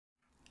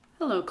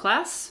Hello,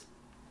 class.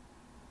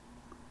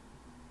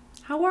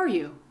 How are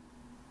you?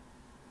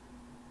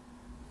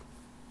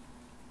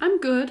 I'm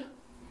good.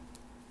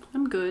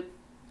 I'm good.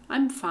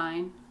 I'm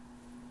fine.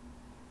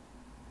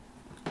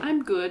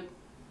 I'm good.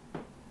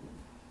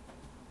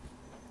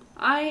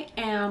 I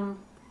am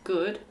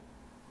good.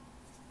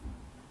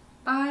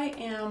 I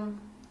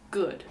am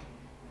good.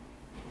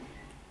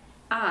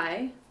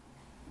 I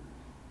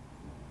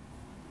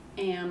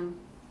am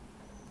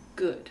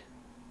good.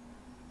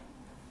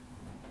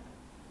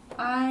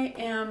 I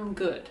am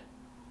good.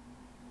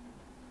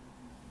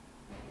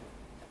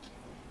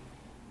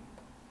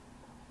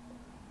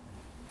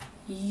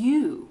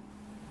 You.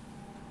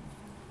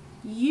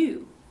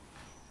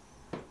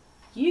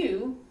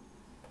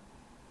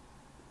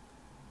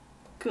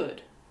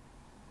 Good.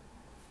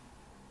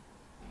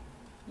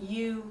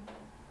 You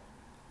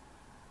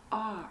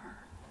are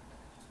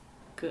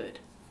good.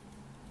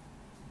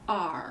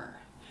 Are.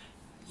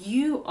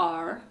 You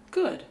are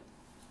good.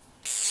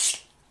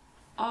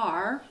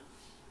 Are.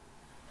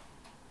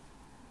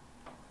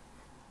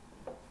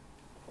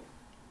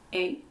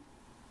 A.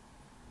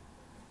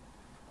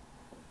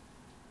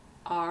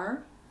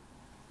 R.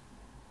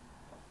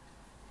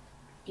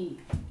 E.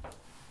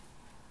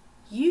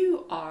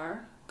 You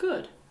are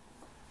good.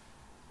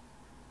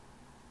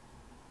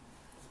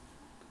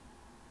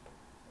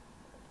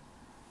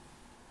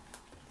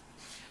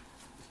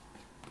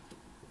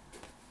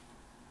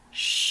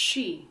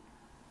 She.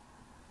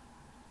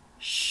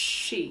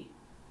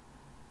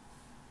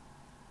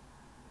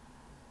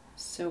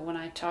 So when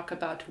I talk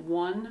about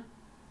one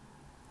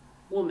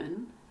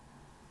woman,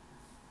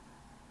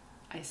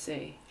 I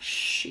say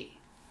she.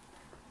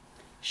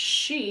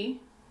 She,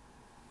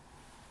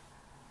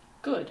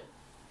 good.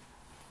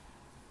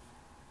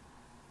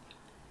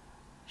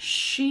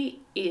 She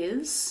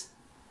is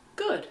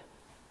good.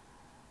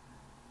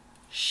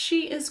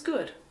 She is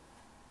good.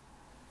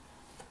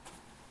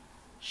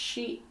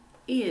 She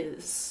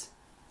is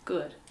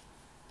good.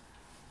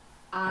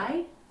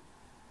 I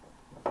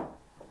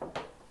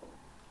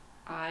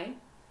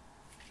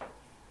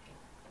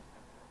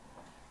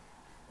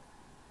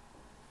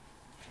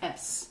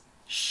S.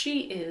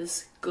 She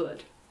is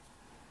good.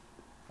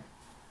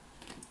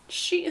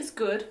 She is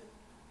good.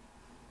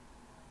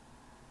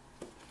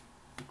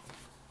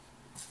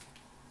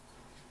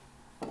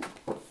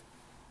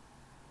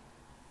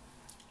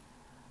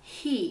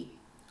 He.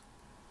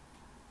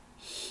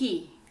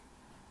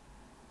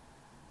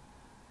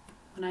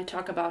 When I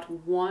talk about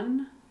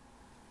one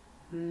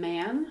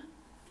man,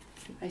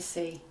 I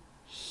say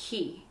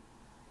he.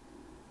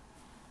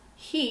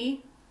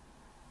 He,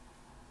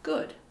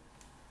 good.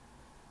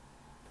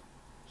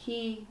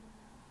 He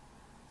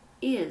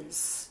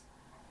is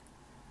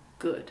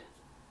good.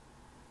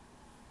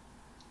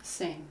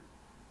 Same.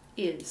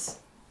 Is.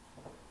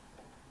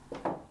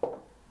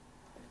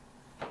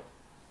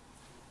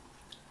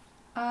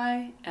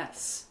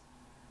 I-S.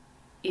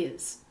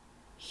 Is.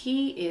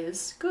 He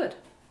is good.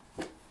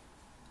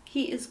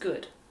 He is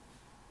good.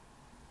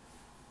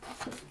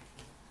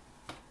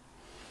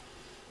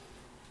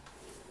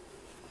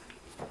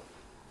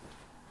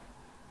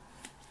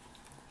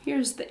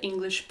 Here's the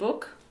English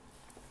book.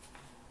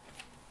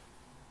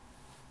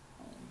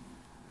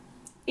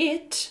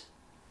 It,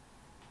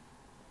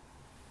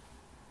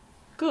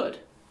 good.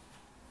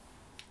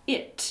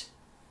 It.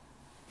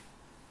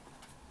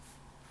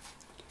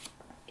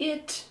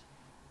 It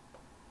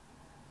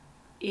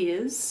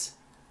is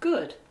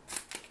good.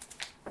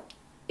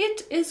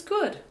 It is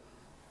good.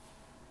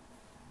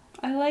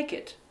 I like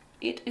it.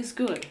 It is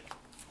good.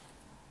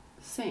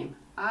 Same.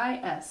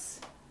 I-S.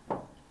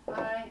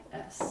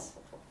 I-S.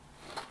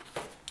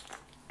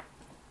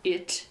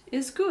 It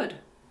is good.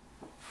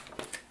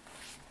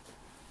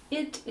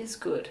 It is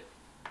good.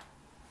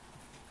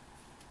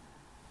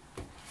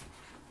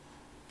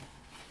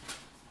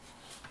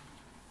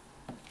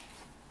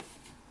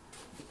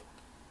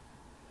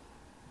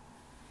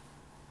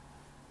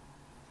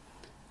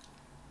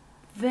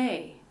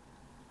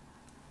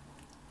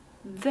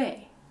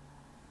 They.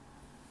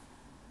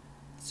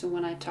 So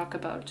when I talk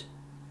about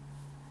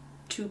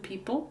two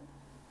people,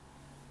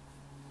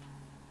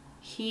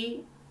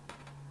 he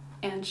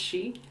and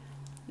she,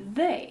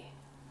 they,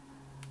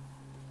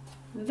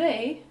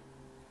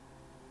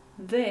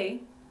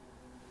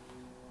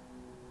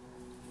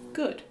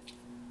 good.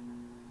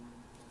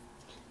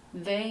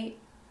 They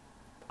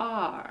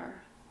are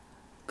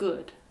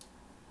good.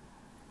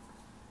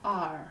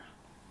 Are,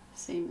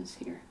 same as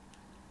here.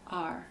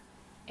 Are.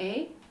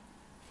 A.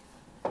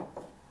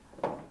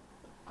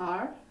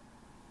 R.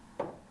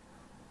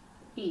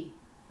 E.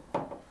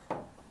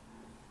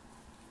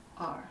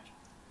 Are.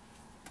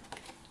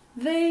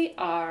 They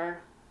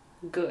are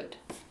good.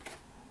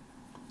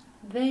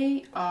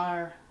 They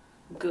are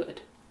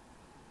good.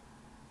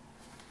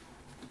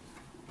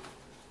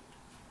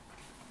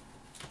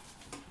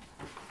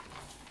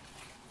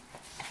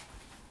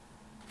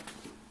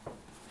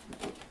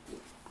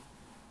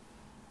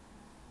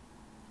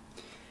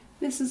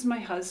 This is my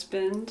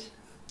husband.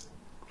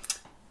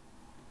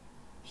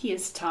 He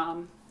is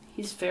Tom.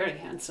 He's very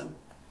handsome.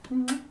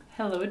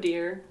 Hello,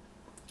 dear.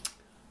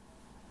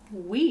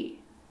 We.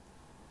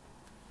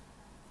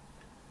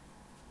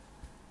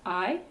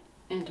 I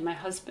and my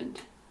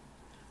husband.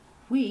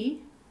 We.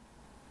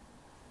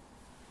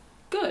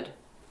 Good.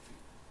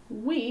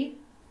 We.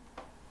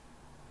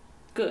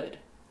 Good.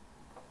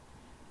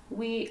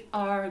 We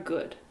are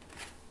good.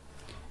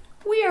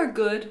 We are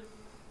good.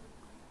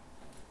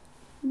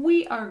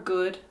 We are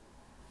good.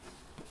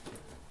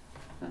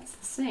 That's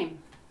the same.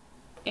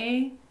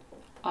 A-R-E.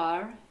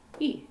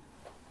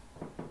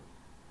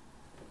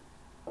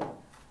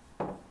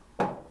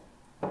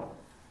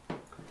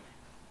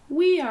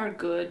 We are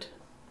good.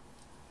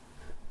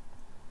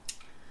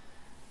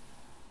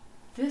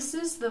 This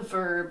is the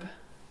verb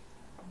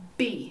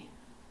be.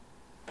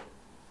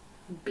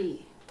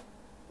 Be.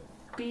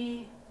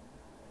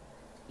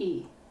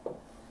 B-E.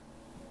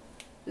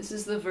 This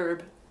is the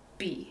verb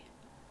be.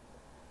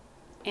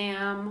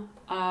 Am,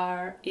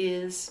 are,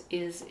 is,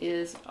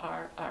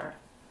 are.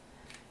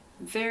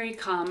 Very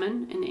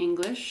common in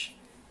English.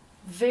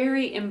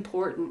 Very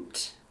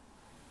important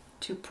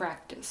to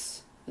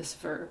practice this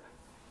verb.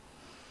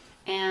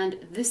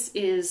 And this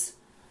is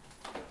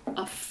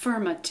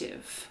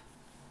affirmative.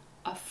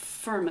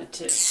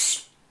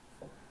 Affirmative.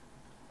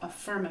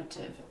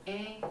 Affirmative.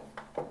 A-F-F-I-R-M-A-T-I-V-E.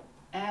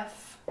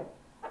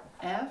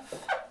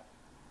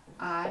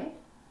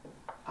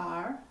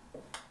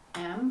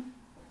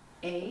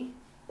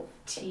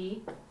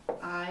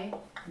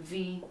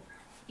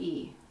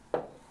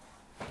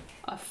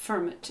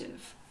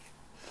 Affirmative.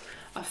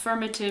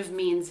 Affirmative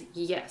means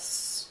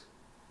yes.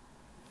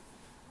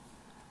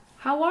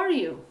 How are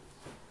you?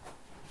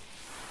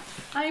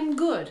 I'm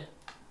good.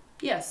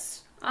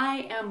 Yes,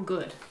 I am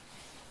good.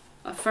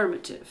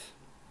 Affirmative.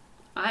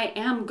 I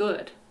am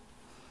good.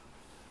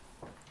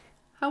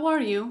 How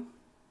are you?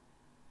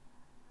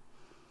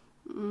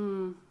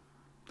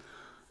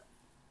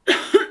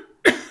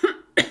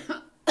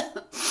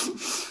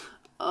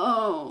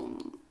 Oh,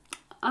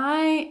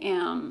 I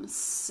am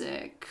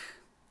sick.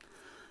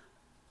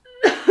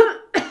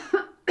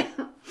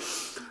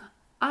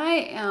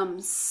 I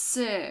am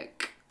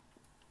sick.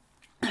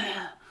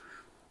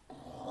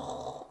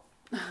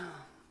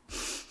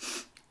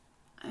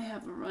 I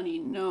have a runny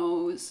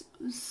nose,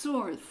 a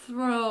sore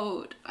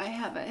throat. I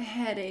have a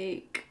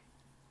headache.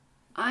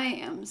 I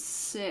am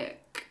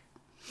sick.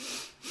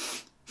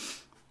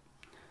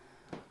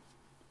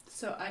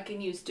 So I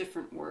can use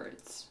different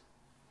words.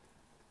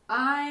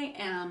 I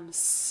am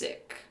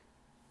sick.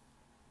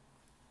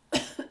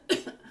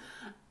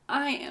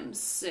 I am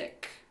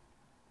sick.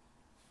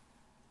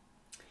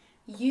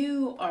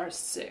 You are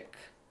sick.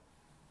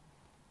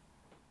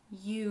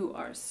 You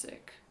are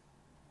sick.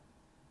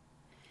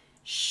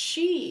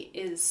 She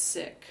is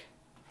sick.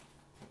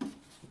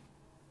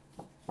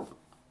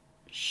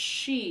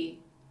 She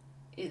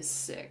is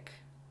sick.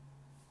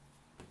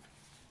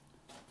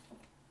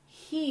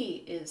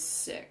 He is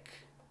sick.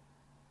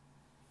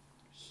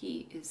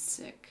 He is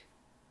sick.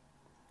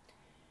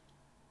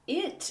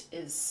 It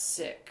is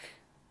sick.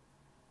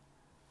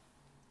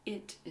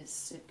 It is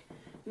sick.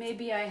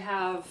 Maybe I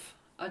have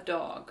a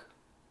dog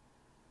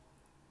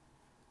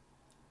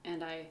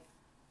and I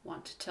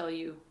want to tell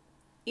you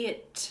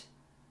it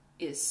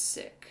is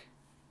sick.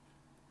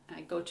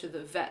 I go to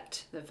the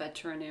vet, the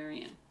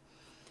veterinarian.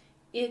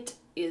 It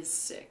is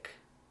sick.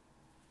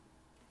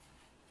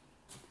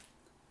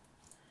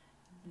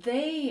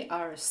 They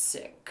are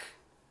sick.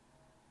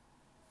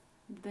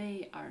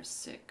 They are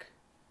sick.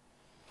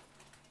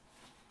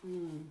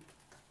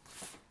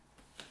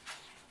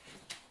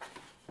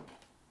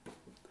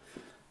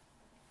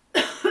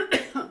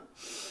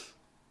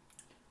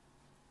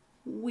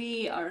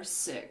 We are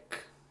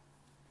sick.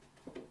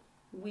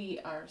 We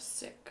are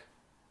sick.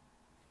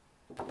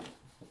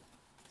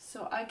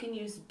 So I can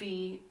use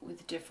be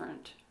with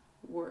different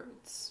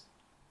words.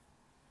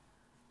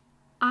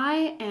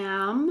 I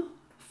am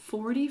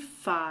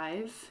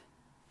 45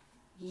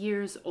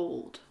 years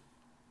old.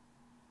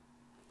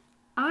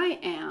 I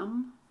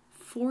am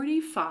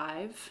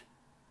 45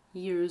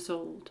 years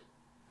old.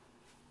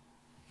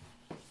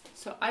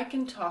 So I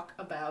can talk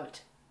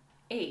about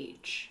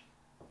age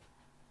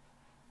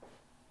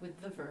with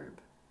the verb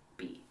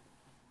be.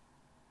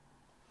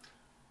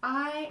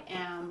 I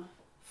am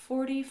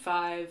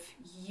 45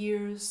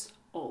 years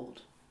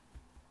old.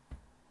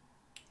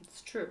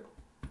 It's true.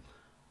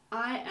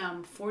 I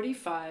am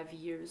 45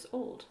 years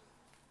old.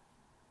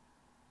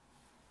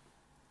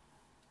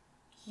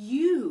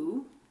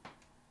 You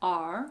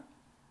are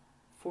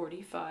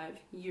 45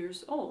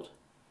 years old.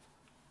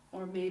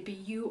 Or maybe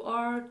you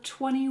are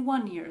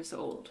 21 years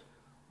old.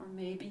 Or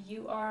maybe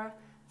you are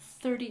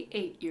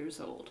 38 years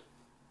old.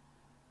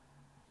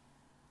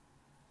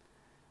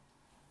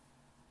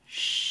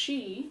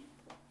 She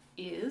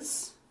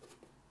is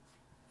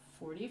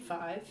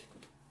 45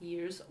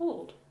 years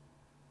old.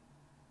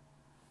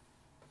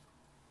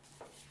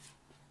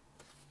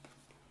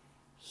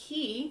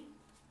 He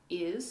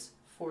is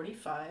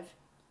 45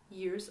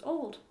 years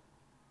old.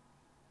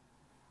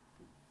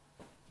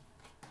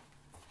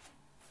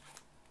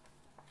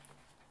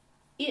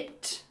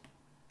 It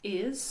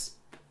is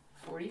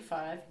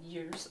 45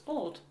 years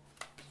old.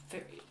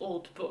 Very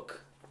old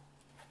book.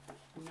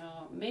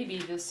 No, maybe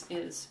this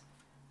is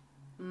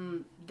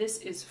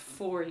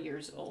 4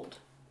 years old.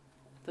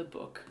 The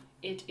book.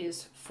 It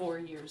is 4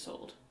 years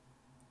old.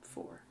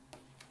 4.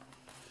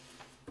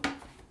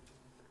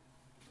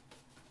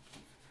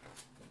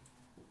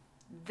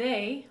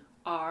 They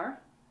are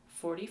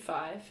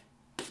 45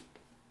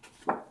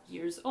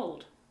 years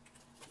old.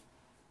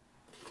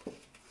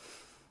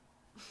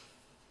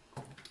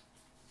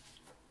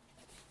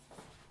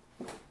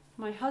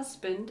 My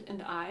husband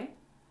and I,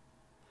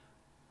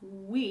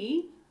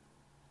 we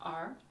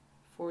are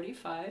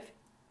 45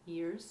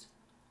 years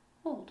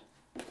old.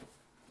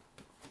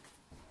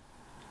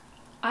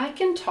 I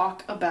can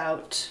talk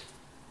about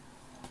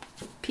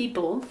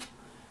people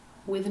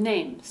with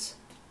names.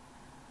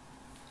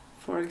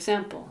 For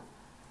example,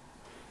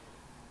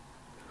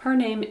 her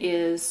name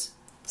is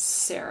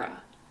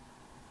Sarah.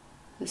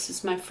 This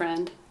is my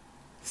friend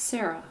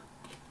Sarah.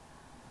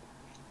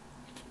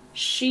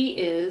 She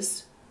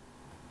is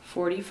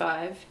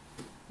 45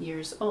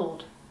 years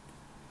old.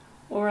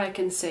 Or I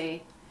can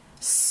say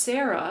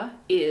Sarah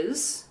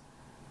is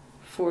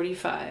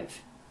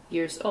 45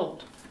 years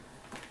old.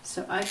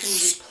 So I can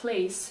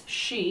replace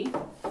she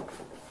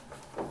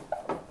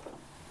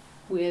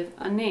with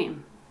a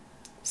name.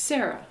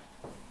 Sarah.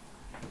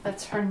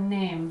 That's her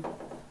name.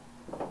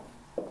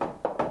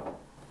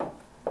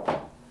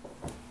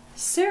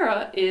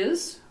 Sarah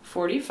is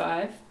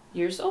 45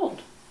 years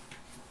old.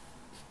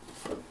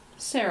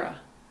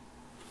 Sarah.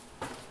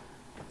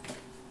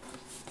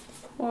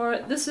 Or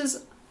this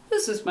is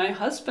my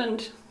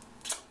husband.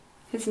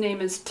 His name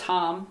is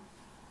Tom.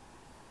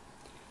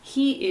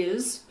 He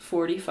is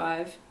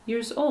 45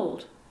 years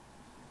old.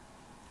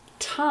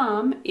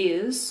 Tom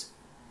is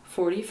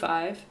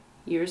 45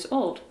 years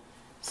old.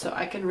 So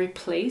I can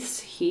replace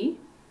he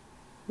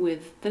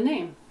with the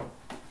name.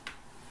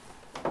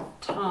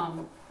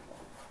 Tom.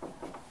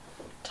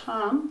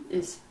 Tom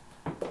is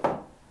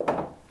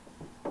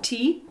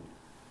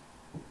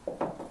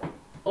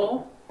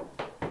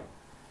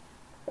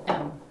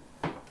T-O-M.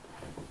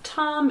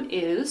 Tom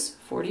is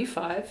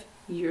 45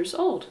 years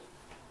old.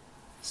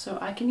 So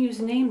I can use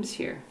names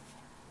here.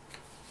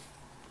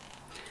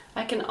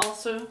 I can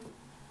also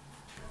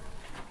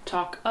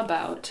talk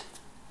about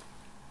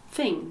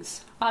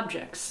things,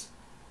 objects.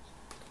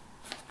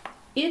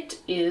 It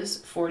is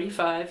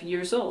 45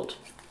 years old.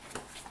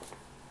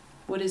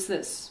 What is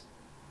this?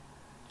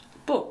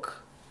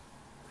 Book.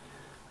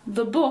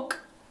 The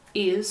book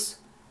is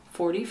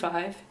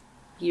 45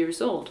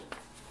 years old.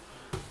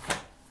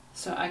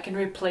 So I can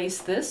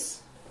replace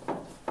this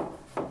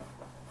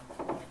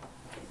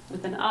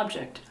with an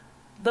object.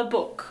 The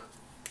book.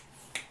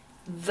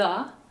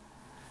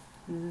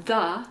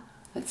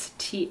 That's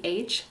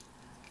TH.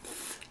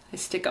 I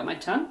stick out my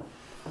tongue.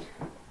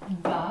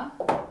 The.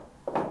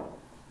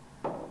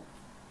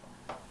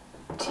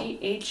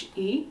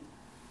 THE.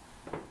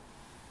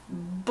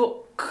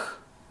 Book.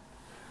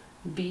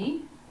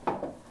 B.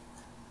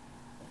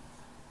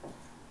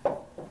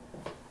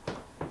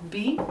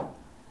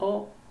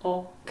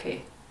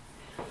 B-O-O-K.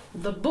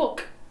 The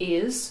book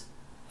is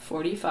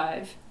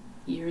 45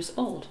 years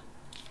old.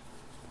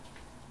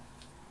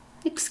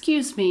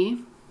 Excuse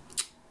me,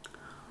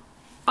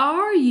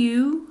 are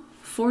you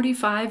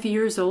 45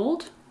 years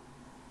old?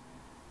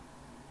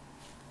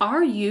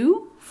 Are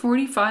you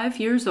 45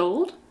 years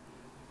old?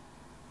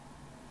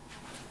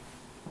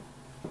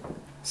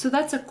 So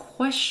that's a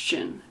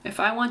question. If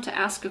I want to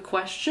ask a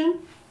question,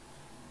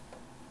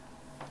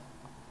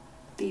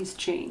 these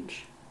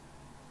change.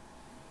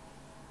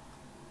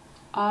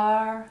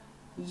 Are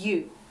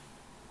you?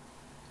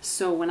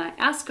 So when I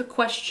ask a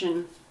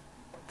question,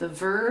 the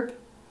verb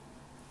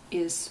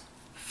is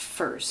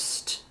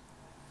first.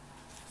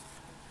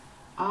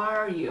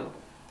 Are you?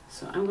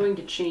 So I'm going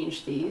to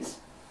change these.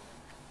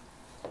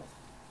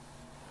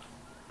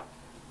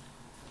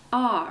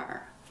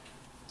 Are.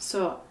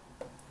 So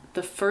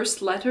the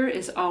first letter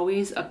is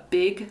always a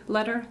big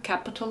letter,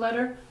 capital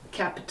A,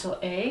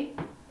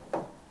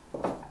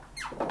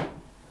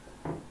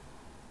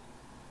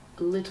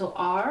 little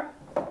r,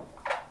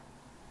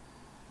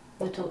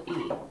 little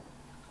e.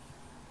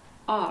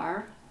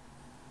 Are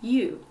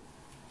you?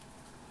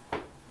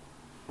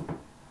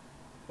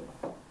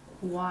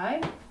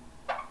 Why?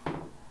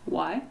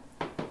 Why?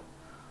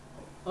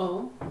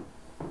 O,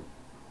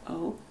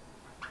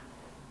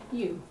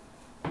 you.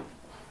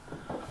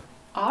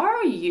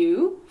 Are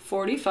you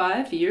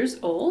 45 years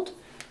old?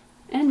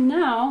 And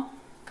now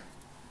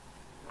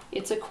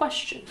it's a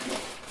question.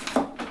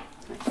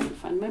 I can't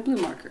find my blue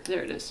marker.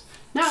 There it is.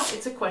 Now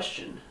it's a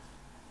question.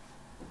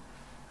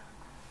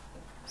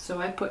 So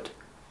I put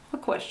a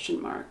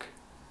question mark.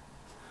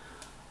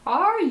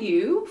 Are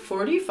you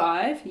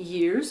 45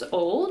 years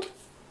old?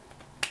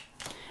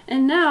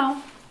 And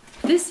now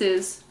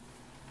it's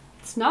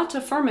not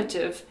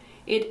affirmative,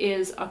 it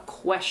is a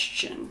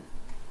question.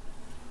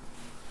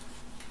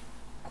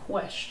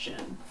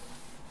 Question.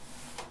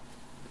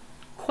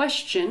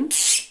 Question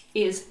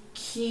is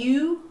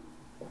Q-U-E-S-T-I-O-N.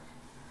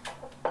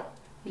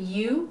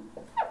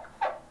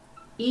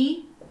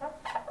 E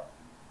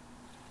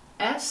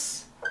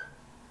S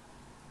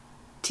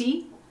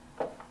T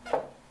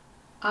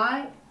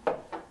I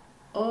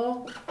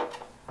O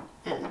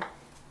N.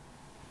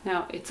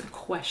 Now it's a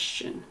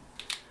question.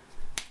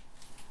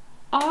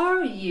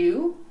 Are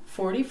you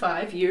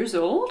 45 years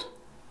old?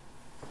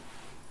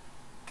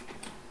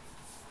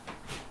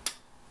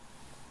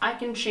 I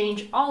can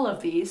change all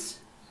of these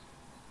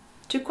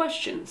to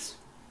questions.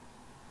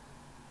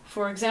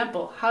 For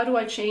example, how do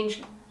I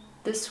change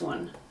this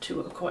one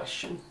to a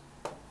question?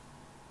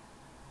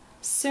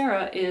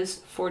 Sarah is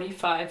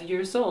 45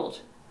 years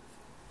old.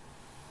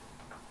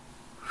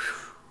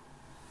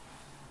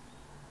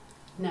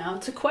 Now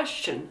it's a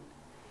question.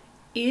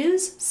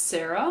 Is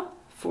Sarah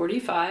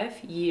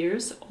 45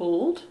 years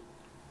old?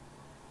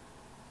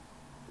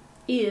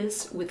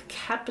 Is with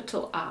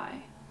capital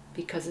I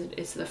because it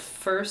is the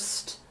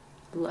first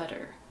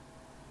letter.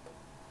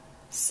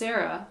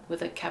 Sarah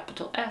with a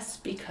capital S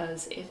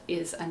because it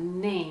is a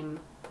name.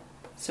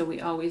 So we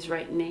always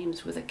write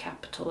names with a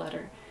capital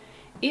letter.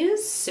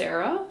 Is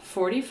Sarah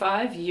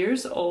 45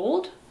 years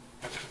old?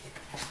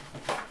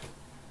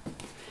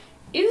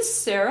 Is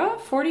Sarah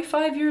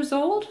 45 years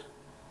old?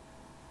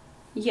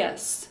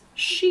 Yes,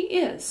 she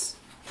is.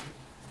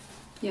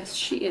 Yes,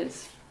 she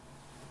is.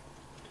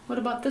 What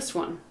about this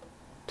one?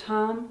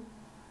 Tom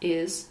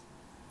is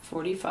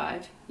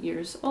 45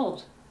 years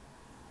old.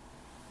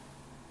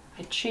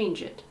 I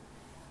change it.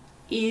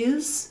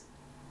 Is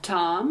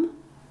Tom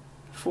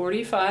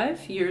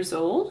 45 years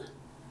old?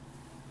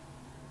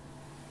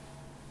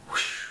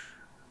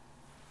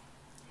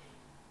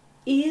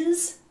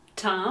 Is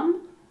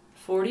Tom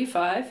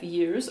 45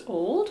 years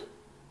old?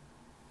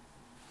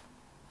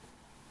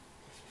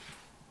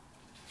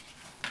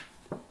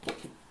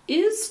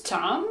 Is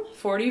Tom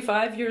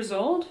 45 years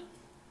old?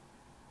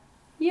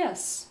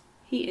 Yes,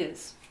 he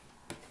is.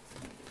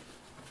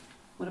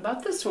 What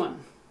about this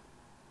one?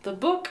 The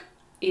book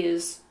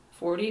is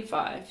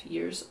 45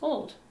 years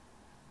old.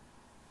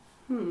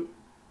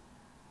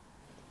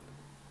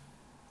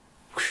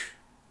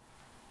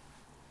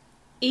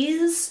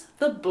 Is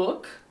the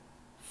book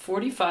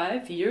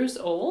 45 years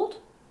old?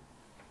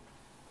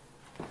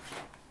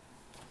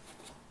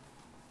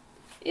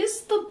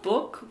 Is the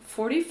book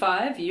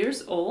 45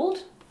 years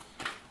old?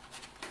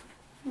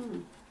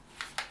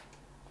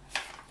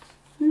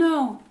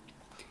 No,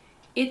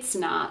 it's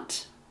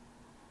not.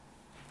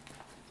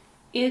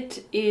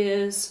 It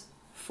is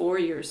 4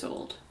 years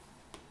old.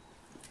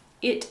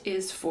 It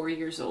is 4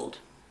 years old.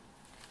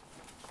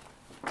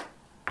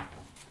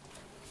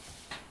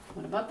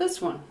 What about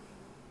this one?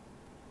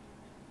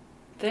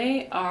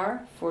 They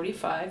are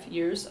 45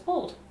 years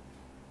old.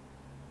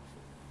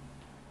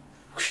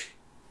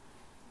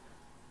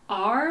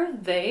 Are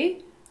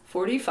they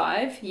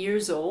 45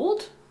 years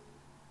old?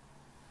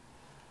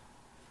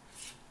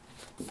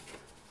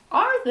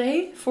 Are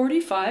they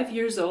 45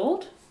 years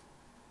old?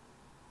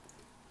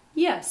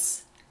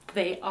 Yes,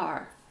 they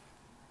are.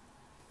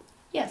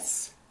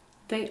 Yes,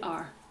 they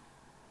are.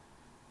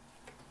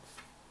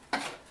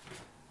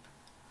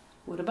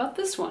 What about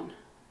this one?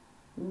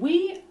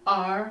 We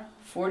are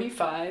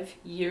 45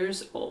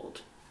 years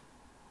old.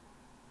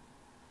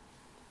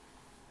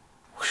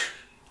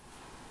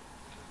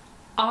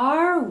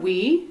 Are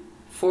we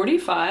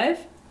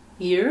 45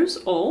 years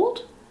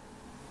old?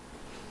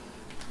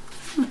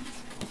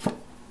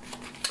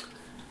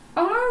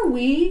 Are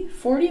we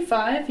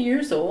 45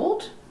 years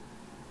old?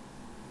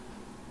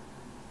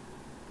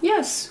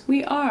 Yes,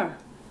 we are.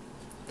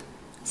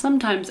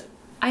 Sometimes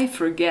I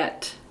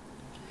forget.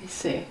 I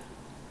say,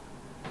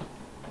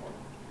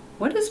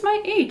 what is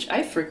my age?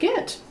 I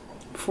forget.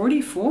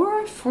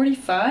 44?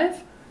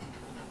 45?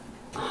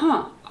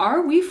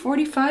 Are we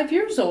 45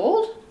 years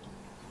old?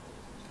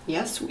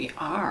 Yes, we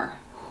are.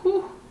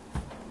 Whew.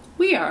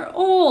 We are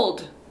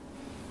old.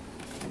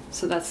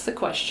 So that's the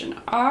question.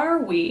 Are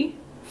we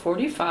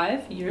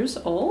 45 years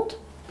old?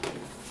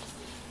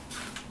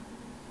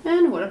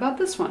 And what about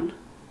this one?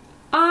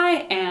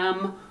 I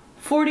am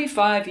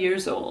 45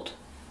 years old.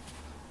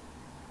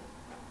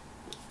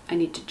 I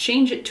need to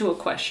change it to a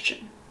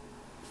question.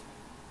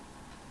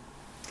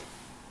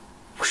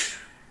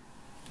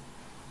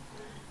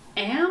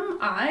 Am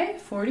I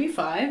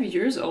 45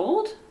 years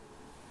old?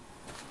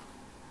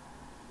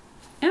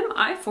 Am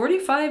I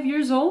 45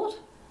 years old?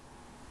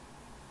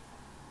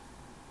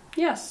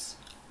 Yes,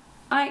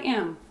 I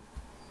am.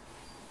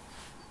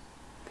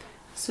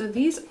 So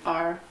these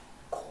are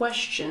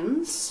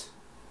questions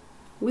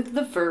with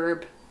the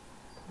verb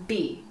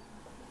be.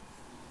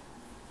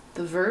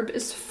 The verb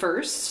is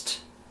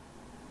first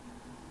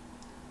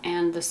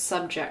and the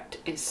subject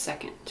is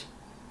second.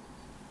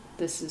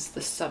 This is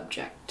the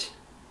subject.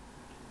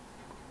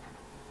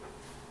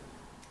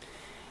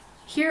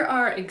 Here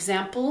are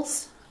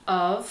examples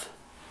of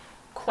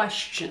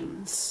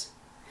questions.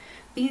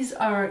 These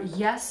are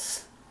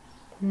yes,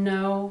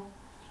 no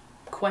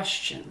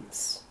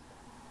questions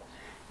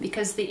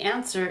because the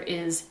answer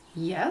is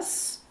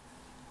yes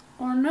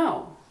or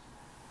no.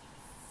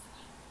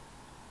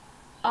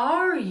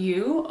 Are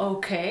you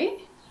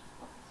okay?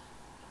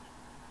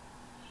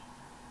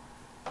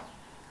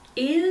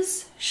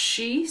 Is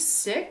she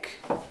sick?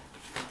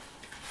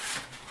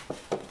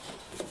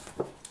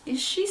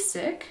 Is she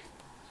sick?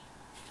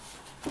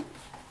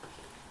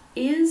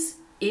 Is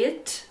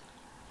it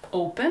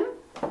open?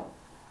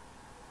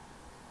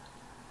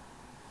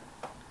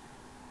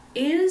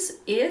 Is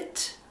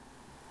it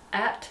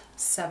at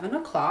 7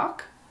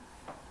 o'clock?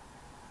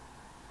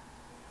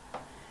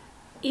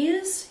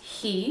 Is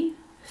he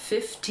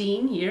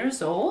 15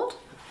 years old?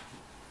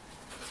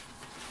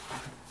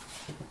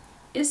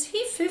 Is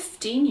he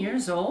 15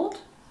 years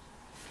old?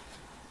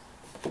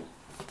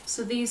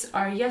 So these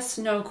are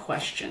yes/no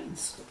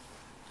questions.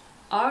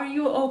 Are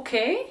you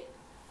okay?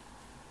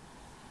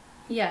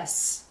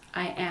 Yes,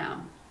 I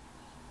am.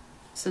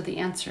 So the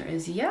answer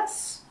is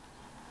yes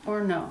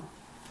or no.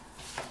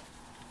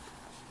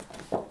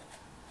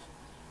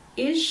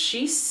 Is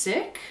she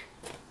sick?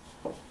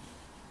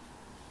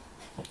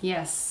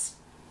 Yes,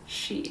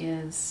 she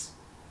is.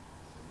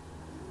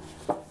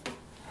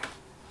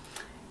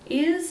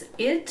 Is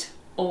it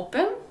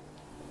open?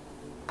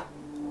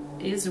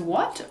 Is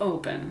what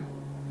open?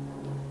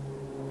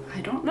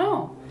 I don't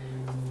know.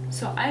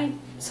 So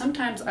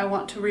sometimes I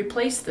want to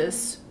replace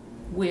this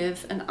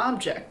with an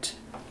object.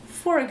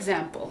 For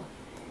example,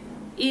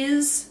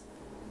 is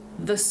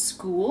the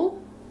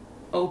school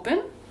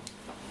open?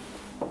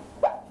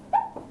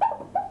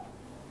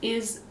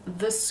 Is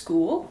the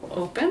school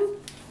open?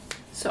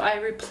 So I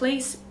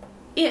replace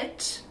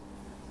it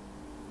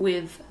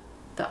with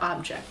the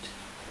object.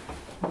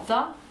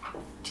 The,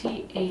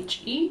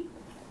 T-H-E,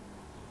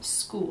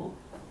 school,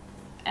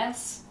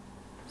 S-C-H-O-O-L.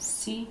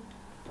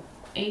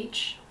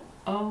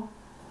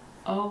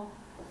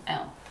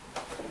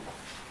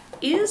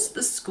 Is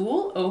the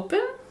school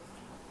open?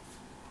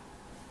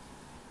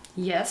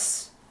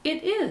 Yes,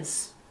 it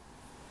is.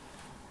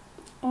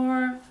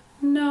 Or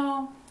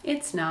no,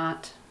 it's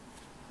not.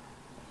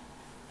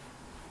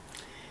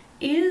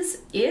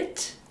 Is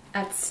it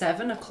at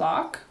 7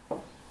 o'clock?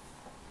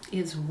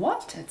 Is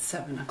what at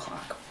 7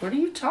 o'clock? What are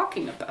you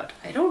talking about?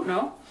 I don't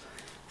know.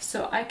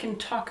 So I can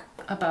talk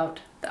about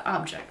the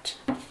object.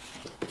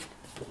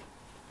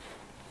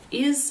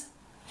 Is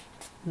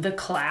the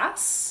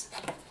class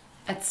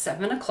at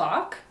 7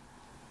 o'clock?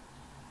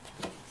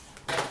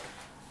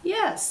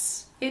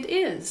 Yes, it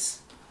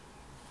is.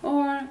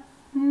 Or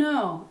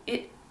no,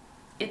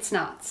 it's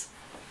not.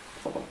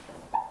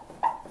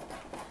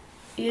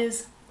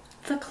 Is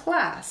the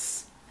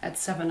class at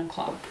 7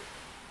 o'clock?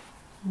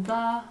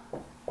 The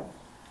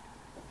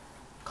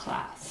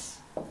class.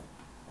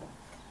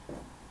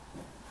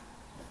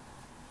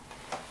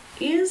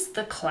 Is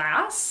the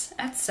class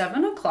at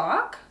 7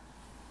 o'clock?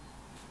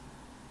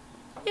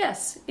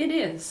 Yes, it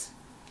is.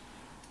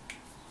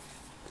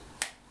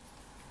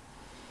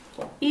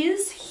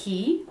 Is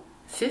he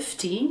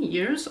 15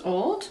 years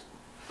old?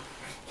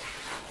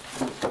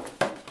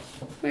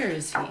 Where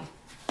is he?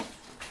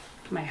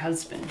 My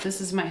husband. This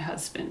is my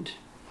husband.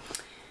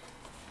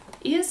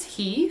 Is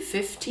he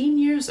 15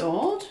 years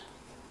old?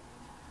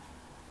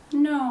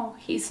 No,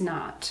 he's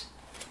not.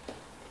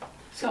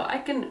 So I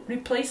can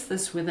replace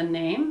this with a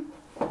name.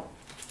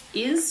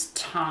 Is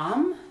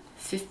Tom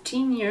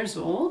 15 years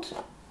old?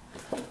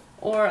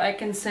 Or I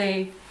can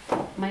say,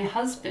 my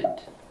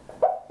husband.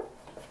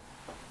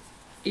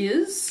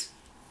 Is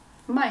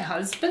my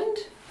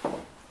husband?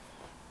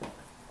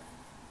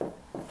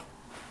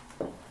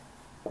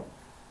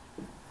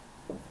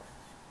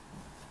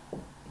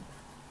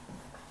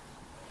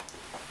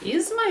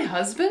 Is my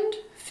husband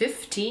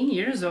 15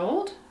 years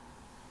old?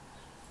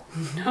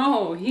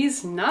 No,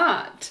 he's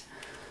not.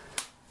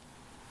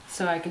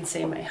 So I can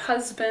say my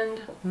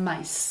husband,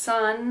 my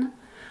son,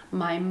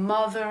 my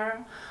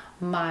mother,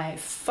 my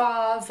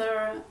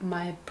father,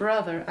 my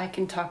brother. I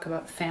can talk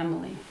about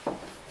family.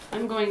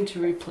 I'm going to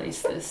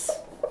replace this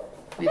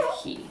with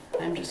he.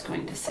 I'm just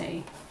going to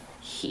say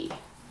he.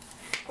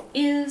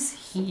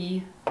 Is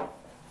he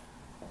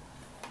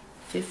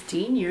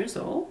 15 years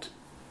old?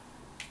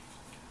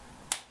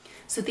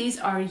 So these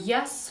are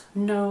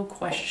yes/no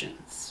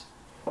questions.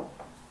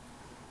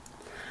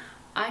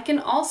 I can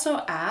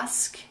also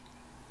ask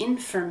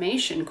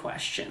information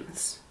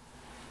questions.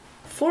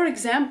 For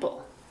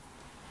example,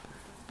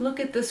 look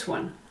at this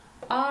one.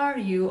 Are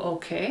you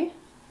okay?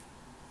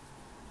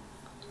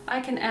 I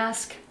can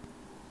ask,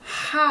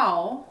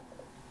 how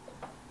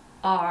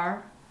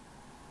are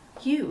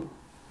you?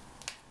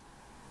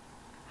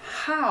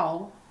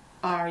 How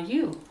are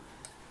you?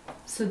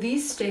 So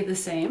these stay the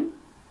same.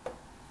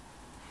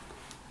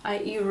 I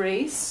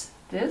erase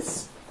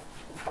this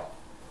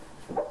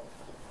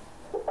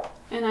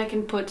and I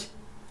can put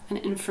an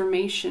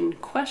information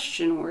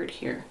question word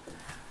here.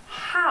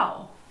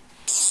 How?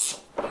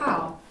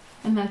 How?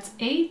 And that's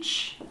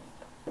H,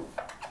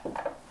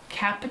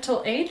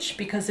 capital H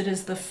because it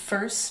is the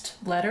first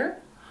letter,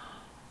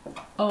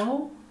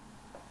 O,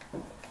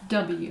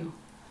 W.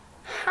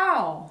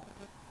 How?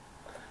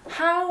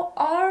 How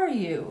are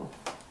you?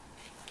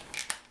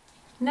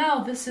 Now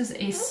this is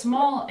a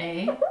small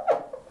a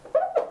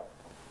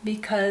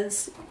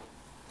because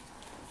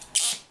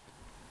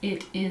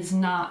it is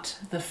not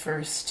the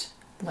first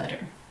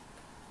letter.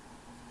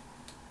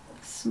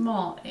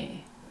 small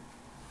a.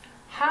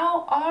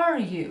 How are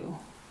you?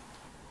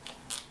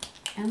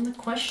 And the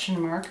question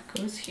mark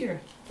goes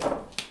here.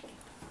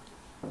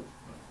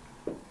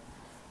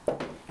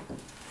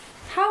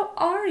 How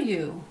are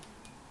you?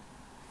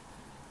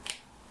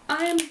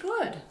 I am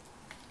good.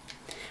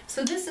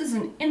 So this is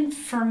an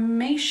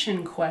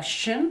information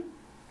question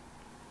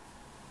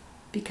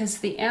because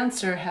the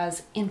answer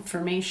has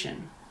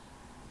information.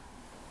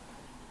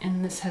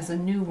 And this has a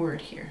new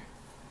word here,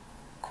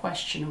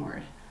 question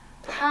word.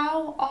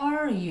 How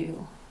are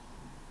you?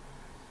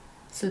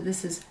 So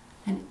this is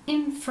an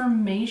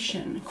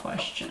information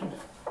question.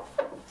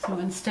 So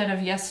instead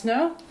of yes,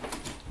 no,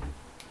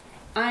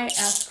 I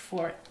ask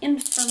for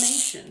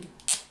information.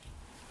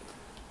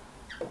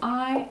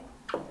 I-N-F-O-R-M-A-T-I-O-N.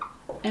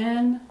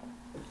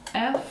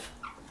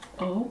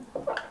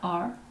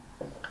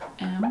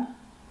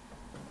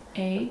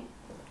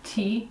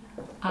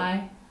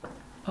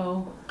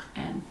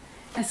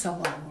 That's a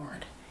long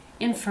word.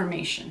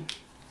 Information.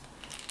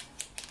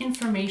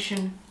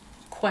 Information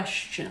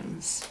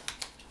questions.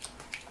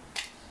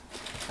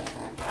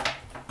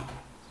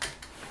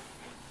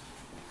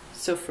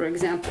 So for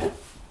example,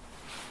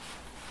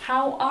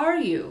 how are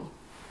you?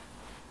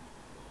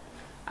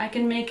 I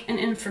can make an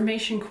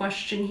information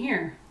question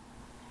here.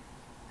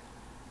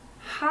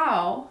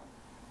 How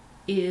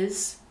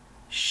is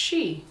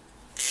she?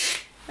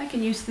 I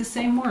can use the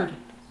same word.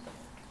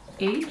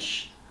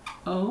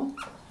 H-O-W,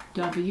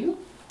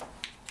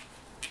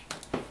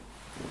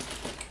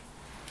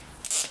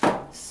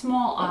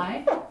 small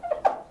I,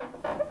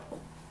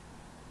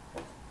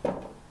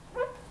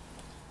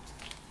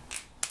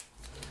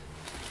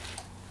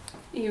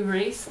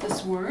 erase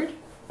this word,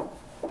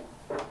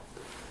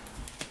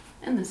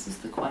 and this is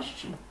the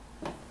question.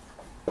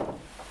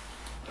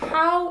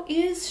 How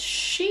is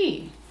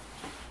she?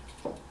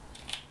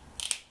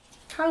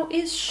 How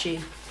is she?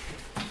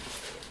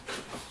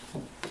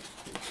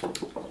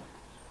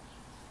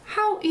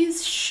 How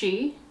is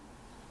she?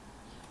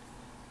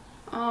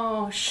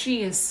 Oh,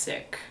 she is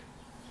sick.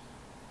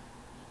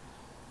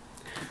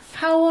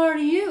 How are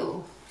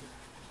you?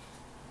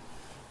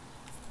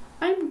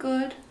 I'm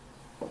good.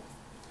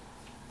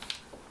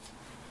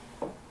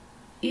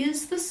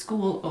 Is the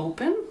school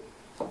open?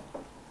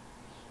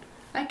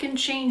 I can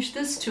change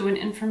this to an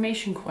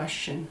information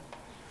question.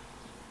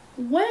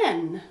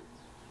 When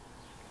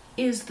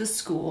is the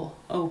school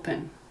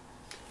open?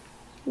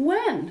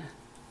 When?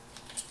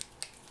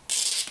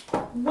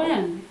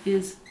 When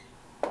is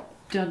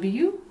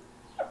W-H-E-N.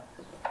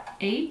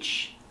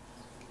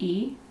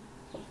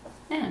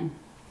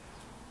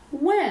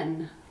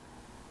 When?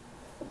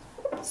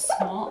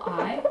 Small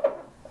I.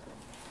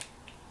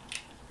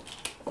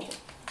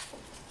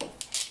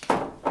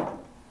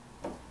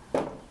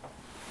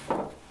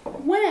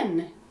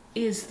 When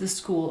is the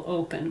school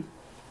open?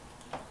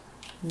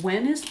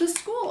 When is the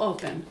school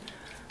open?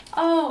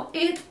 Oh,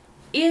 it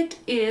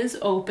is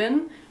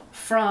open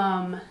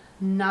from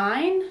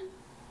 9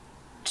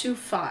 to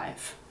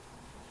 5.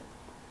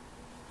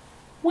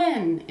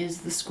 When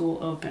is the school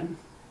open?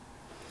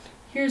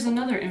 Here's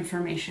another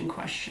information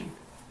question.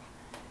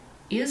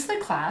 Is the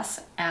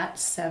class at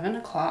 7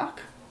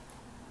 o'clock?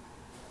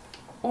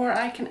 Or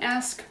I can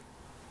ask,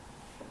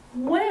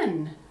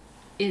 when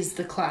is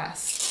the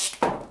class?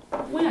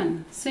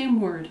 When, same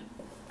word,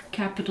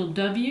 capital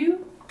W-H-E-N.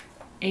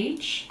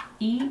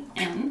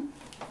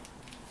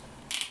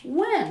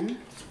 When,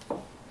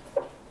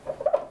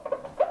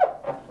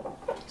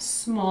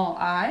 small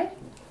I,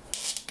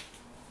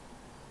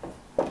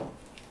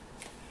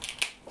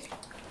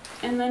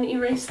 and then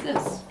erase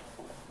this.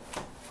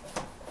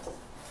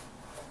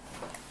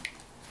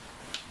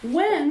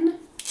 When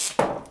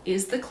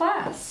is the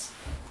class?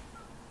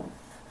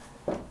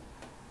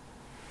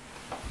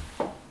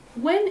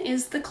 When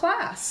is the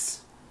class?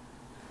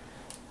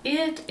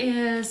 It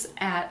is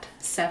at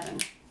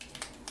 7.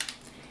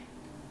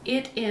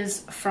 It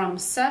is from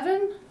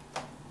 7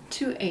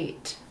 to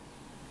 8.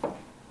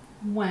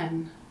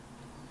 When?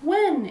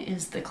 When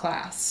is the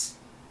class?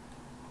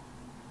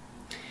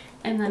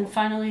 And then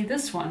finally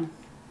this one.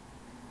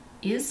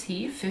 Is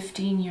he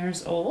 15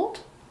 years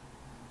old?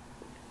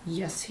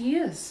 Yes, he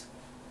is.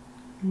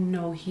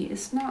 No, he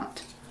is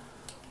not.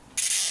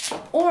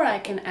 Or I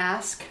can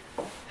ask,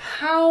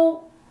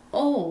 how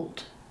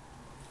old?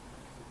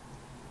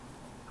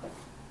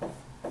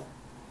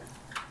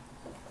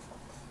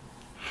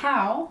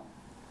 How,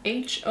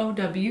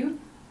 H-O-W,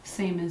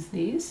 same as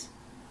these.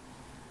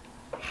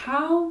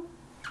 How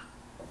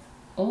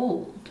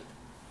old?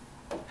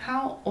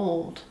 How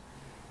old?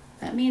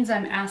 That means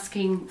I'm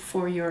asking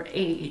for your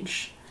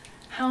age.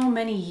 How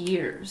many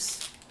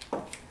years?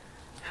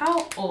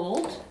 How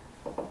old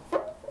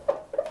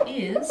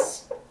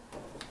is,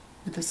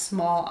 with a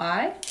small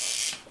I,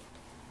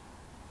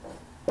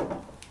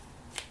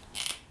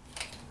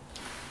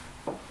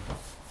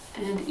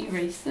 and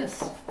erase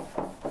this.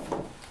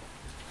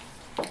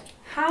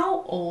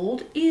 How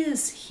old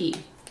is he?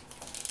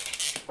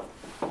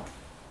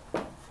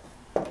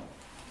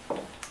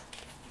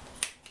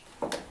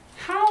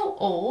 How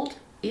old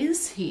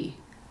is he?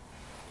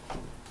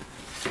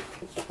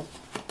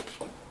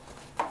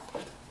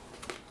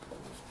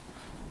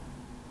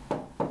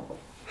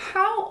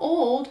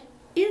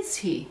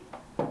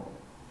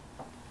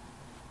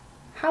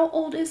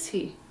 old is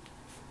he?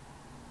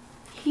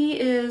 He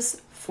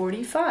is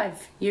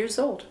 45 years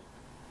old.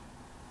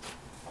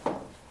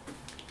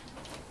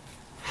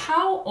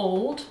 How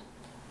old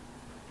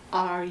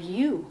are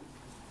you?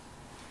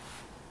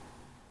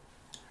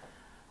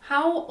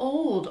 How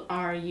old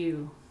are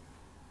you?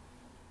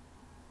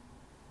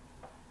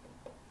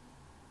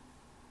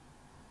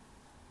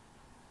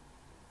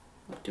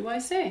 What do I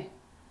say?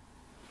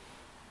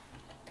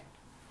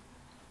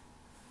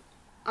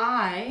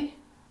 I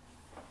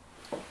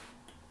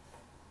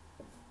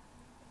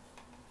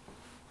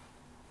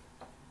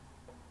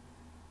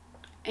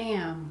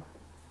am.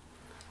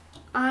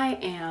 I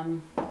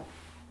am.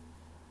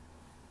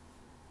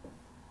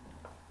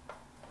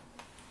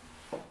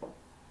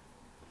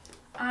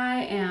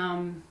 I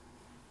am,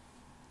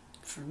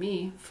 for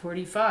me,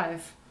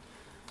 45.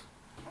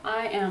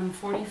 I am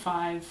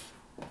 45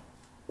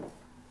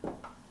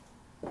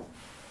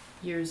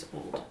 years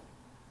old.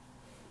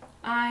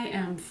 I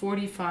am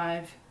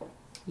 45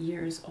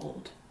 years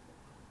old.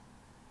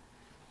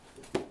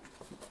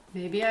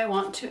 Maybe I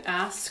want to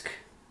ask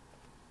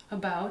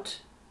about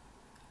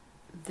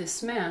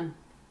this man.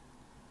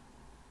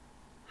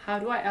 How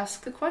do I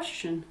ask the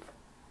question?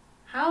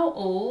 How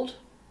old?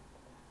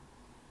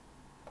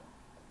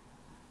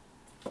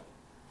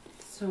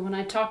 So when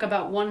I talk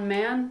about one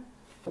man,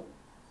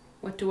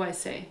 what do I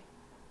say?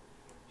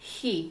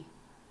 He.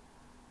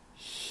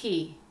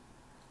 He.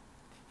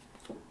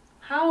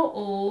 How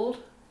old?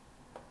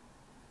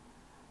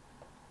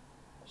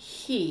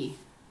 He.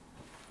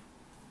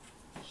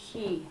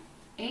 He.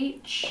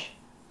 H-E.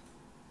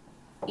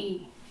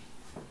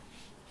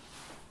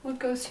 What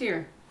goes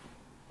here?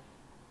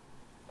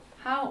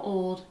 How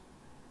old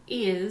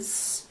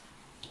is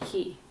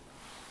he?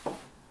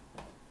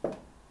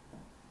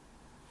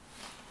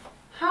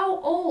 How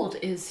old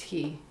is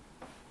he?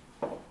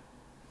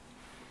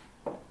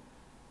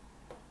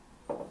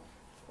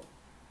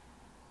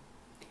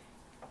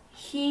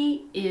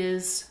 He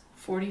is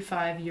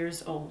 45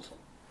 years old.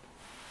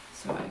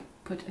 So I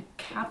put a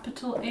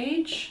capital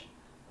H,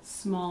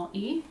 small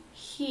e.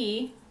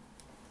 He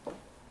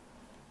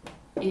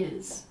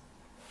is.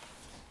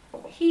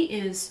 He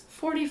is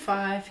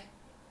 45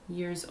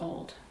 years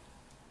old.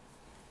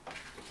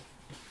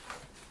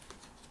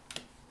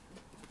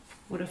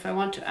 What if I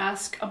want to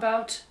ask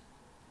about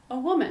a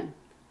woman?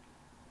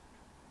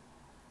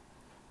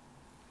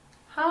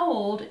 How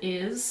old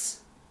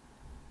is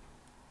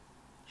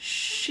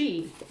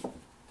she?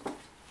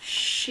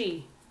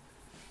 She.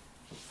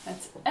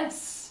 That's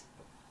S-H-E.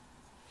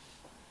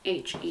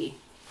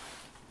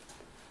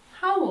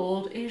 How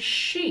old is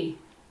she?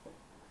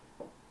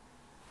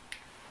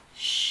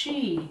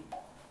 She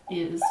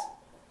is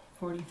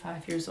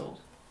 45 years old.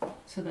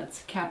 So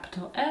that's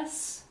capital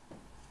S,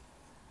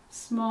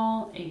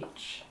 small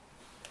h.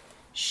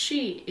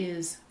 She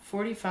is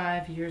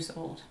 45 years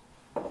old.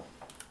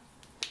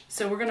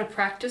 So we're going to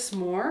practice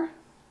more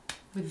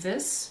with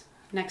this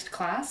next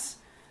class.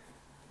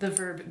 The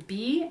verb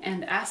be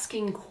and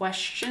asking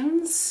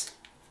questions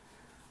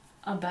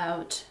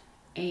about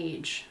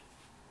age.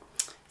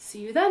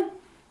 See you then.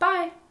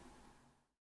 Bye.